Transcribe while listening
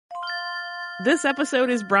This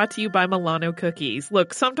episode is brought to you by Milano Cookies.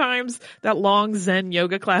 Look, sometimes that long Zen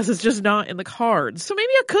yoga class is just not in the cards, so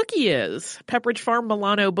maybe a cookie is. Pepperidge Farm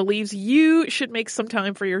Milano believes you should make some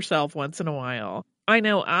time for yourself once in a while. I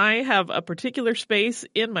know I have a particular space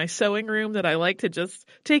in my sewing room that I like to just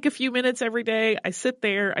take a few minutes every day. I sit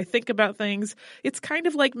there, I think about things. It's kind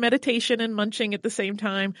of like meditation and munching at the same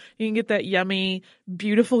time. You can get that yummy,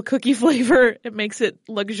 beautiful cookie flavor. It makes it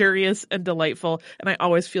luxurious and delightful, and I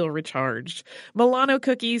always feel recharged. Milano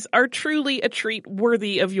cookies are truly a treat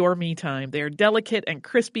worthy of your me time. They're delicate and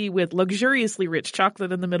crispy with luxuriously rich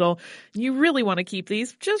chocolate in the middle. You really want to keep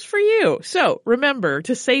these just for you. So remember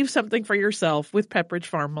to save something for yourself with Pepperidge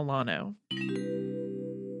Farm Milano.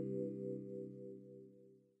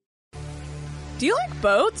 Do you like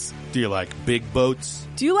boats? Do you like big boats?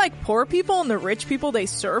 Do you like poor people and the rich people they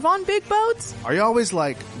serve on big boats? Are you always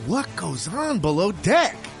like, what goes on below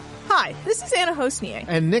deck? Hi, this is Anna Hosnier.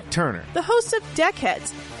 And Nick Turner. The hosts of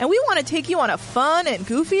Deckheads, and we want to take you on a fun and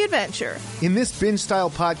goofy adventure. In this binge-style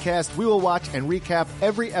podcast, we will watch and recap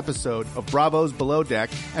every episode of Bravo's Below Deck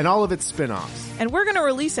and all of its spin-offs. And we're going to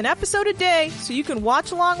release an episode a day so you can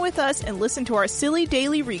watch along with us and listen to our silly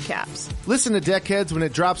daily recaps. Listen to Deckheads when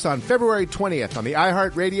it drops on February 20th on the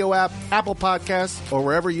iHeartRadio app, Apple Podcasts, or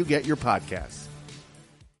wherever you get your podcasts.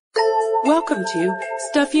 Welcome to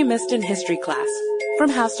Stuff You Missed in History Class from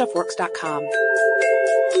HowStuffWorks.com.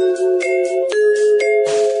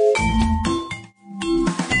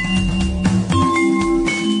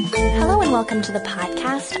 Hello and welcome to the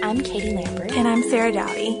podcast. I'm Katie Lambert. And I'm Sarah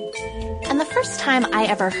Dowdy. And the first time I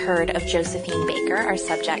ever heard of Josephine Baker, our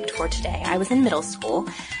subject for today, I was in middle school,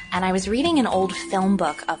 and I was reading an old film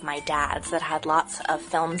book of my dad's that had lots of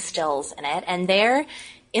film stills in it, and there,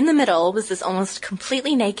 in the middle, was this almost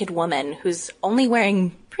completely naked woman who's only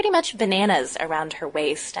wearing pretty much bananas around her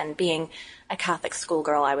waist, and being a Catholic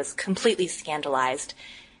schoolgirl, I was completely scandalized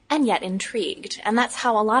and yet intrigued. And that's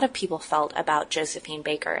how a lot of people felt about Josephine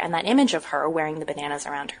Baker, and that image of her wearing the bananas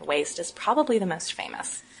around her waist is probably the most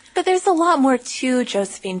famous. But there's a lot more to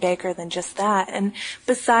Josephine Baker than just that. And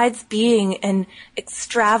besides being an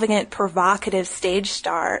extravagant, provocative stage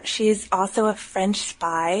star, she's also a French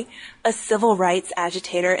spy, a civil rights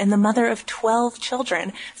agitator, and the mother of 12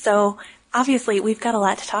 children. So obviously we've got a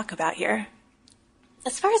lot to talk about here.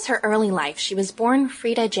 As far as her early life, she was born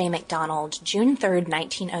Frida J. McDonald, June 3rd,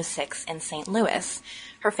 1906, in St. Louis.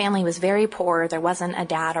 Her family was very poor, there wasn't a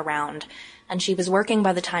dad around, and she was working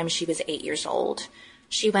by the time she was 8 years old.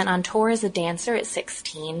 She went on tour as a dancer at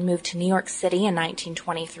 16, moved to New York City in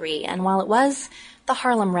 1923, and while it was the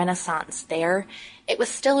Harlem Renaissance there, it was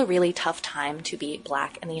still a really tough time to be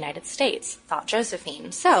black in the United States, thought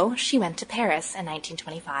Josephine. So she went to Paris in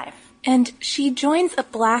 1925. And she joins a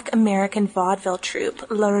black American vaudeville troupe,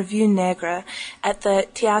 La Revue Negre, at the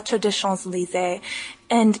Théâtre des Champs-Élysées,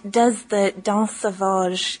 and does the Danse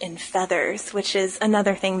Sauvage in feathers, which is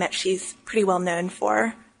another thing that she's pretty well known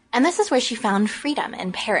for. And this is where she found freedom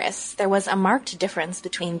in Paris. There was a marked difference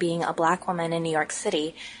between being a black woman in New York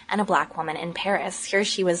City and a black woman in Paris. Here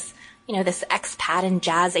she was, this expat in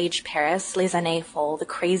jazz-age Paris, les années folles, the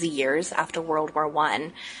crazy years after World War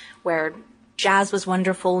I, where jazz was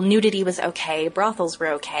wonderful, nudity was okay, brothels were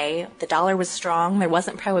okay, the dollar was strong, there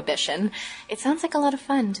wasn't prohibition. It sounds like a lot of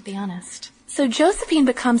fun, to be honest. So Josephine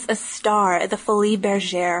becomes a star at the Folies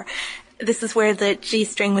Bergère. This is where the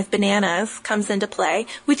G-string with bananas comes into play,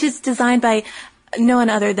 which is designed by no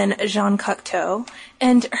one other than Jean Cocteau.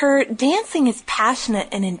 And her dancing is passionate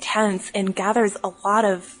and intense and gathers a lot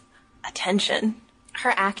of attention.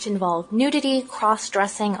 Her act involved nudity,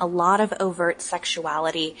 cross-dressing, a lot of overt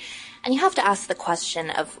sexuality. And you have to ask the question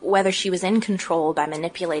of whether she was in control by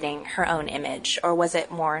manipulating her own image, or was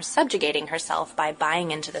it more subjugating herself by buying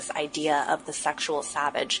into this idea of the sexual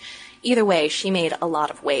savage. Either way, she made a lot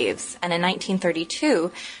of waves. And in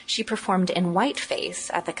 1932, she performed in whiteface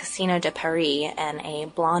at the Casino de Paris in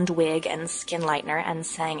a blonde wig and skin lightener and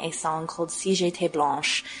sang a song called Si j'étais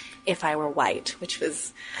blanche, If I Were White, which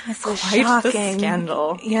was quite shocking. The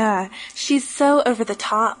scandal. Yeah. She's so over the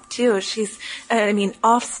top, too. She's,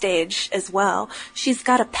 off stage as well. She's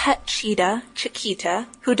got a pet cheetah, Chiquita,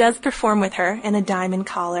 who does perform with her in a diamond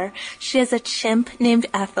collar. She has a chimp named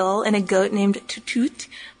Ethel and a goat named Tutut,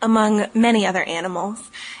 among many other animals.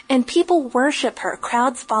 And people worship her.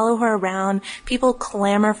 Crowds follow her around. People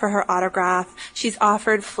clamor for her autograph. She's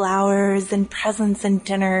offered flowers and presents and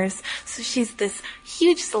dinners. So she's this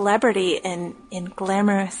huge celebrity in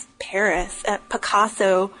glamorous Paris.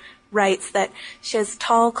 Picasso writes that she has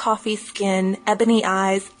tall coffee skin, ebony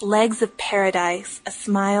eyes, legs of paradise, a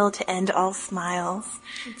smile to end all smiles.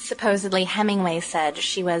 Supposedly, Hemingway said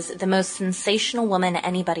she was the most sensational woman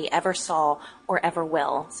anybody ever saw or ever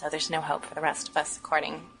will, so there's no hope for the rest of us,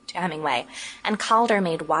 according to Hemingway. And Calder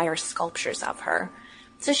made wire sculptures of her.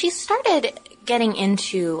 So she started getting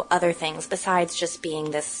into other things besides just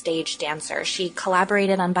being this stage dancer. She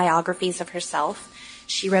collaborated on biographies of herself.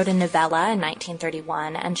 She wrote a novella in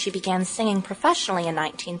 1931, and she began singing professionally in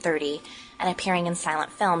 1930 and appearing in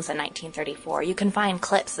silent films in 1934. You can find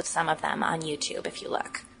clips of some of them on YouTube if you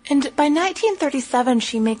look. And by 1937,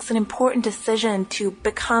 she makes an important decision to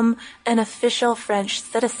become an official French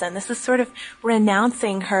citizen. This is sort of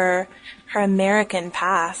renouncing her American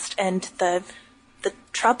past and the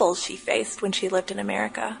troubles she faced when she lived in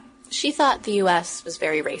America. She thought the U.S. was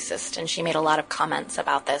very racist, and she made a lot of comments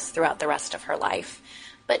about this throughout the rest of her life.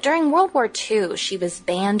 But during World War II, she was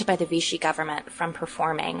banned by the Vichy government from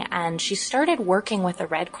performing, and she started working with the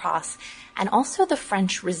Red Cross and also the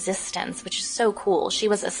French resistance, which is so cool. She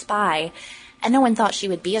was a spy, and no one thought she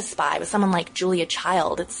would be a spy. With someone like Julia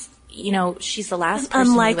Child, it's, you know, she's the last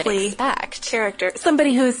person you would expect. Character.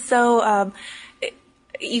 Somebody who's so,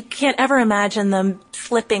 you can't ever imagine them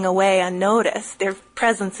slipping away unnoticed. Their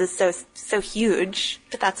presence is so huge.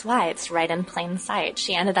 But that's why it's right in plain sight.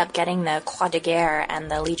 She ended up getting the Croix de Guerre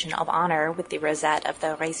and the Legion of Honor with the Rosette of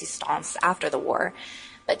the Resistance after the war.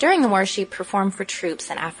 But during the war, she performed for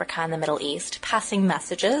troops in Africa and the Middle East, passing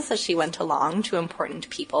messages as she went along to important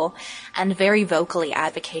people, and very vocally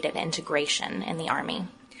advocated integration in the army.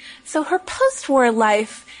 So her post-war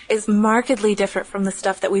life is markedly different from the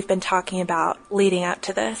stuff that we've been talking about leading up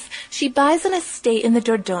to this. She buys an estate in the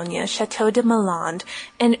Dordogne, Chateau de Malande,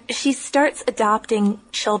 and she starts adopting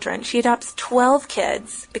children. She adopts 12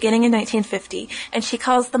 kids beginning in 1950, and she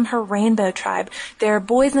calls them her Rainbow Tribe. They're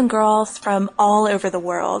boys and girls from all over the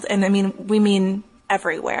world, and we mean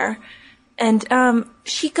everywhere. And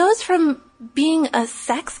she goes from being a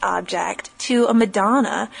sex object to a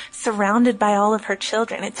Madonna surrounded by all of her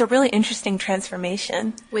children. It's a really interesting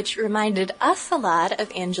transformation. Which reminded us a lot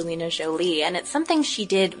of Angelina Jolie, and it's something she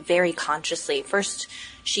did very consciously. First,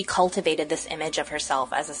 she cultivated this image of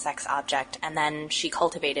herself as a sex object, and then she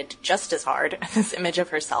cultivated just as hard this image of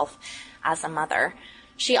herself as a mother.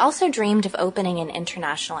 She also dreamed of opening an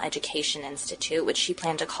international education institute, which she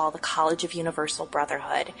planned to call the College of Universal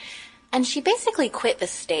Brotherhood. And she basically quit the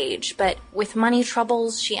stage, but with money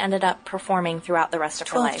troubles, she ended up performing throughout the rest of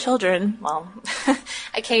her life. 12 children. Well,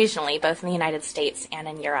 occasionally, both in the United States and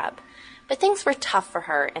in Europe. But things were tough for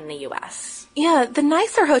her in the U.S. Yeah, the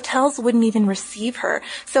nicer hotels wouldn't even receive her.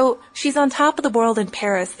 So she's on top of the world in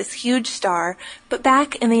Paris, this huge star. But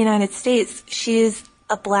back in the United States, she's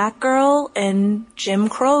a black girl and Jim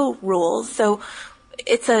Crow rules. So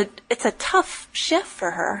it's a tough shift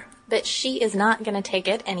for her. But she is not going to take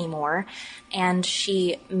it anymore, and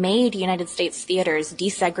she made United States theaters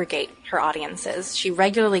desegregate her audiences. She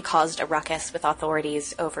regularly caused a ruckus with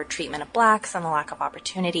authorities over treatment of blacks and the lack of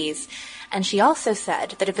opportunities. And she also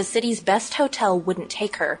said that if a city's best hotel wouldn't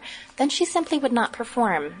take her, then she simply would not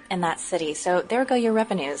perform in that city. So there go your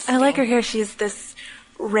revenues. I like her here. She's this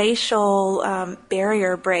racial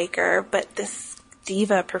barrier breaker, but this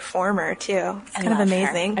diva performer, too. It's kind of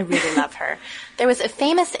amazing. I really love her. There was a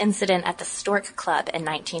famous incident at the Stork Club in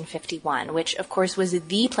 1951, which, of course, was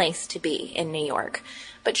the place to be in New York.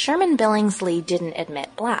 But Sherman Billingsley didn't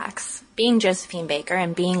admit blacks. Being Josephine Baker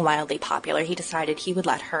and being wildly popular, he decided he would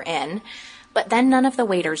let her in. But then none of the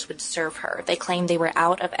waiters would serve her. They claimed they were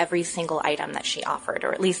out of every single item that she offered,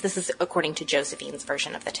 or at least this is according to Josephine's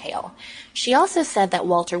version of the tale. She also said that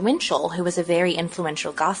Walter Winchell, who was a very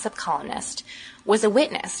influential gossip columnist, was a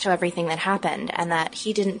witness to everything that happened, and that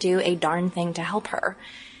he didn't do a darn thing to help her.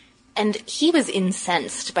 And he was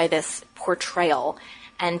incensed by this portrayal,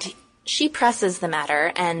 and she presses the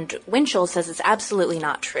matter, and Winchell says it's absolutely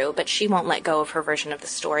not true, but she won't let go of her version of the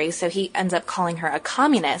story, so he ends up calling her a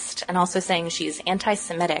communist, and also saying she's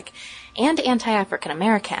anti-Semitic and anti-African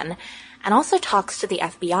American, and also talks to the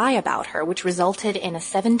FBI about her, which resulted in a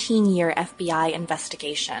 17-year FBI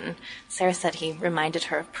investigation. Sarah said he reminded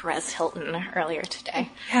her of Perez Hilton earlier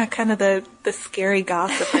today. Yeah, kind of the scary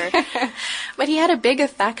gossiper. But he had a big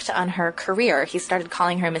effect on her career. He started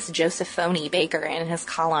calling her Miss Josephine Baker in his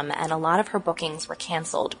column, and a lot of her bookings were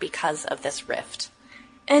canceled because of this rift.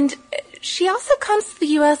 And she also comes to the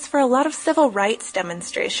U.S. for a lot of civil rights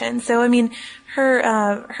demonstrations. So, I mean,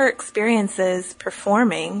 her experiences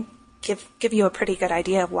performing give you a pretty good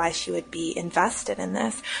idea of why she would be invested in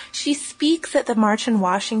this. She speaks at the March in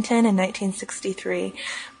Washington in 1963,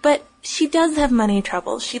 but she does have money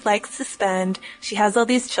troubles. She likes to spend. She has all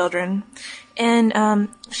these children, and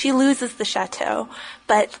she loses the chateau.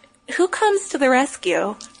 But who comes to the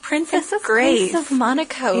rescue? Princess Grace of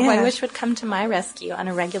Monaco, who I wish would come to my rescue on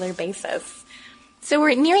a regular basis. So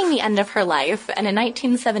we're nearing the end of her life, and in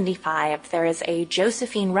 1975, there is a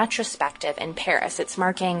Josephine retrospective in Paris. It's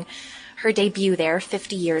marking her debut there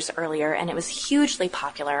 50 years earlier, and it was hugely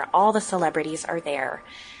popular. All the celebrities are there.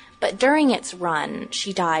 But during its run,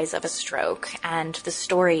 she dies of a stroke, and the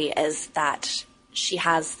story is that she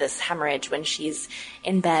has this hemorrhage when she's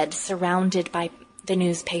in bed, surrounded by the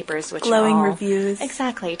newspapers, which glowing are all, reviews.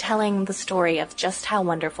 Exactly, telling the story of just how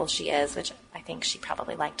wonderful she is, which I think she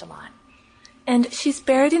probably liked a lot. And she's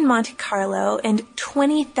buried in Monte Carlo, and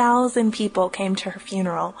 20,000 people came to her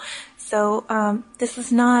funeral. So this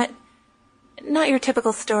is not your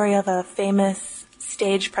typical story of a famous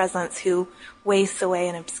stage presence who wastes away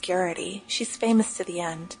in obscurity. She's famous to the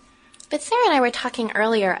end. But Sarah and I were talking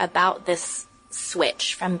earlier about this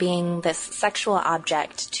switch from being this sexual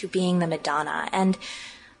object to being the Madonna, and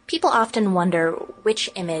people often wonder which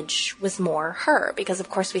image was more her, because of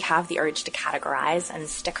course we have the urge to categorize and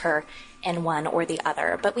stick her in one or the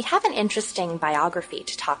other. But we have an interesting biography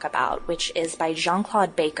to talk about, which is by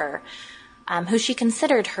Jean-Claude Baker, who she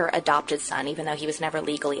considered her adopted son, even though he was never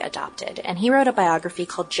legally adopted. And he wrote a biography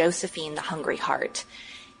called Josephine, the Hungry Heart.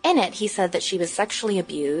 In it, he said that she was sexually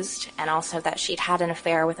abused, and also that she'd had an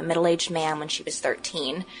affair with a middle-aged man when she was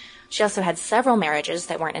 13. She also had several marriages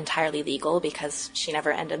that weren't entirely legal because she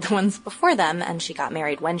never ended the ones before them, and she got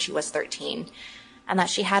married when she was 13, and that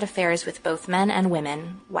she had affairs with both men and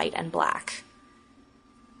women, white and black.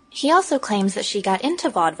 He also claims that she got into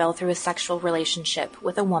vaudeville through a sexual relationship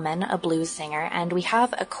with a woman, a blues singer, and we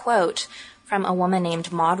have a quote from a woman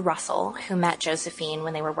named Maud Russell, who met Josephine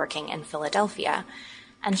when they were working in Philadelphia.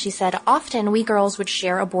 And she said, "Often we girls would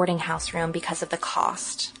share a boarding house room because of the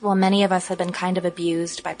cost. Well, many of us had been kind of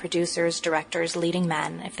abused by producers, directors, leading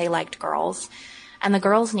men, if they liked girls. And the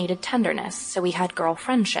girls needed tenderness, so we had girl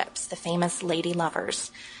friendships, the famous lady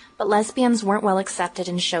lovers. But lesbians weren't well accepted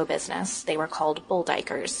in show business. They were called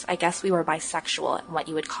bulldykers. I guess we were bisexual, what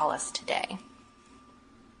you would call us today."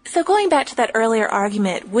 So going back to that earlier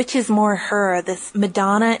argument, which is more her, this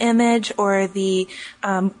Madonna image or the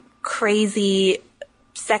crazy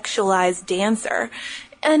sexualized dancer?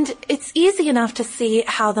 And it's easy enough to see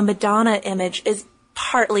how the Madonna image is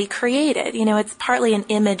partly created. You know, it's partly an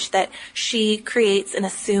image that she creates and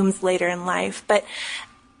assumes later in life. But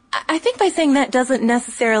I think by saying that doesn't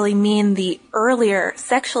necessarily mean the earlier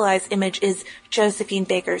sexualized image is Josephine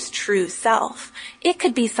Baker's true self. It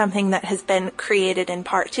could be something that has been created in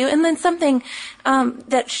part too, and then something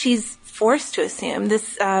that she's forced to assume.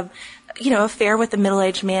 This affair with a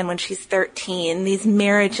middle-aged man when she's 13, these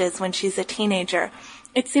marriages when she's a teenager.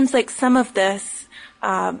 It seems like some of this,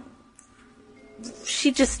 it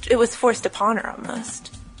was forced upon her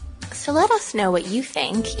almost. So let us know what you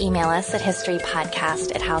think. Email us at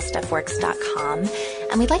historypodcast@howstuffworks.com.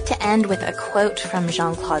 And we'd like to end with a quote from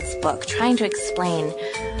Jean-Claude's book, trying to explain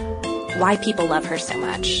why people love her so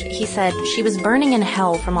much. He said, "She was burning in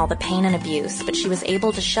hell from all the pain and abuse, but she was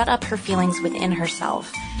able to shut up her feelings within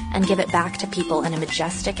herself and give it back to people in a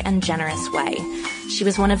majestic and generous way. She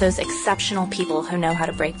was one of those exceptional people who know how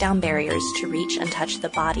to break down barriers to reach and touch the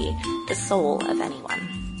body, the soul of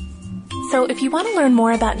anyone." So if you want to learn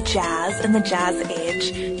more about jazz and the jazz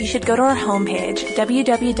age, you should go to our homepage,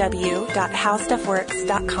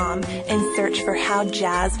 www.howstuffworks.com, and search for How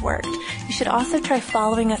Jazz Worked. You should also try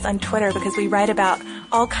following us on Twitter because we write about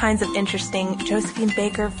all kinds of interesting Josephine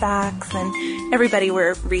Baker facts and everybody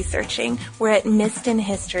we're researching. We're at Missed in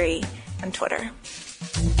History on Twitter.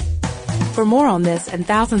 For more on this and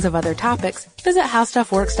thousands of other topics, visit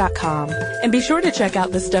howstuffworks.com. And be sure to check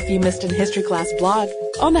out the Stuff You Missed in History Class blog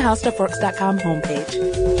on the howstuffworks.com homepage.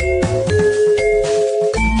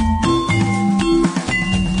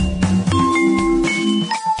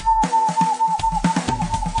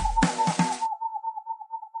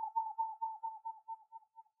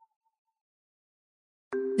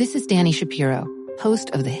 This is Dani Shapiro, host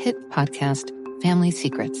of the hit podcast Family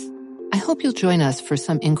Secrets. I hope you'll join us for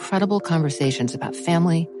some incredible conversations about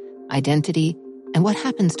family, identity, and what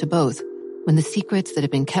happens to both when the secrets that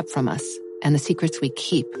have been kept from us and the secrets we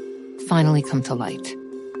keep finally come to light.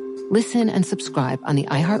 Listen and subscribe on the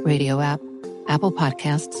iHeartRadio app, Apple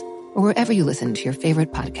Podcasts, or wherever you listen to your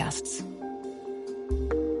favorite podcasts.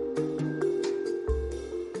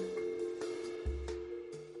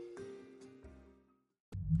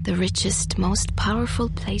 The richest, most powerful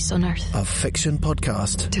place on Earth. A fiction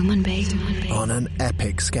podcast. Tuman Bay. On an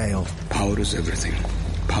epic scale. Power is everything.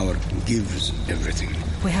 Power gives everything.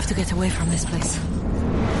 We have to get away from this place.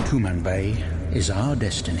 Tuman Bay is our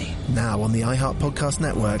destiny. Now on the iHeart Podcast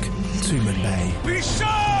Network, Tuman Bay. We serve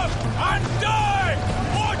and die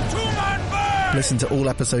for Tuman Bay! Listen to all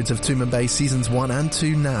episodes of Tuman Bay Seasons 1 and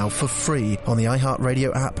 2 now for free on the iHeart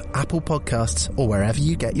Radio app, Apple Podcasts, or wherever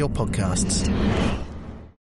you get your podcasts.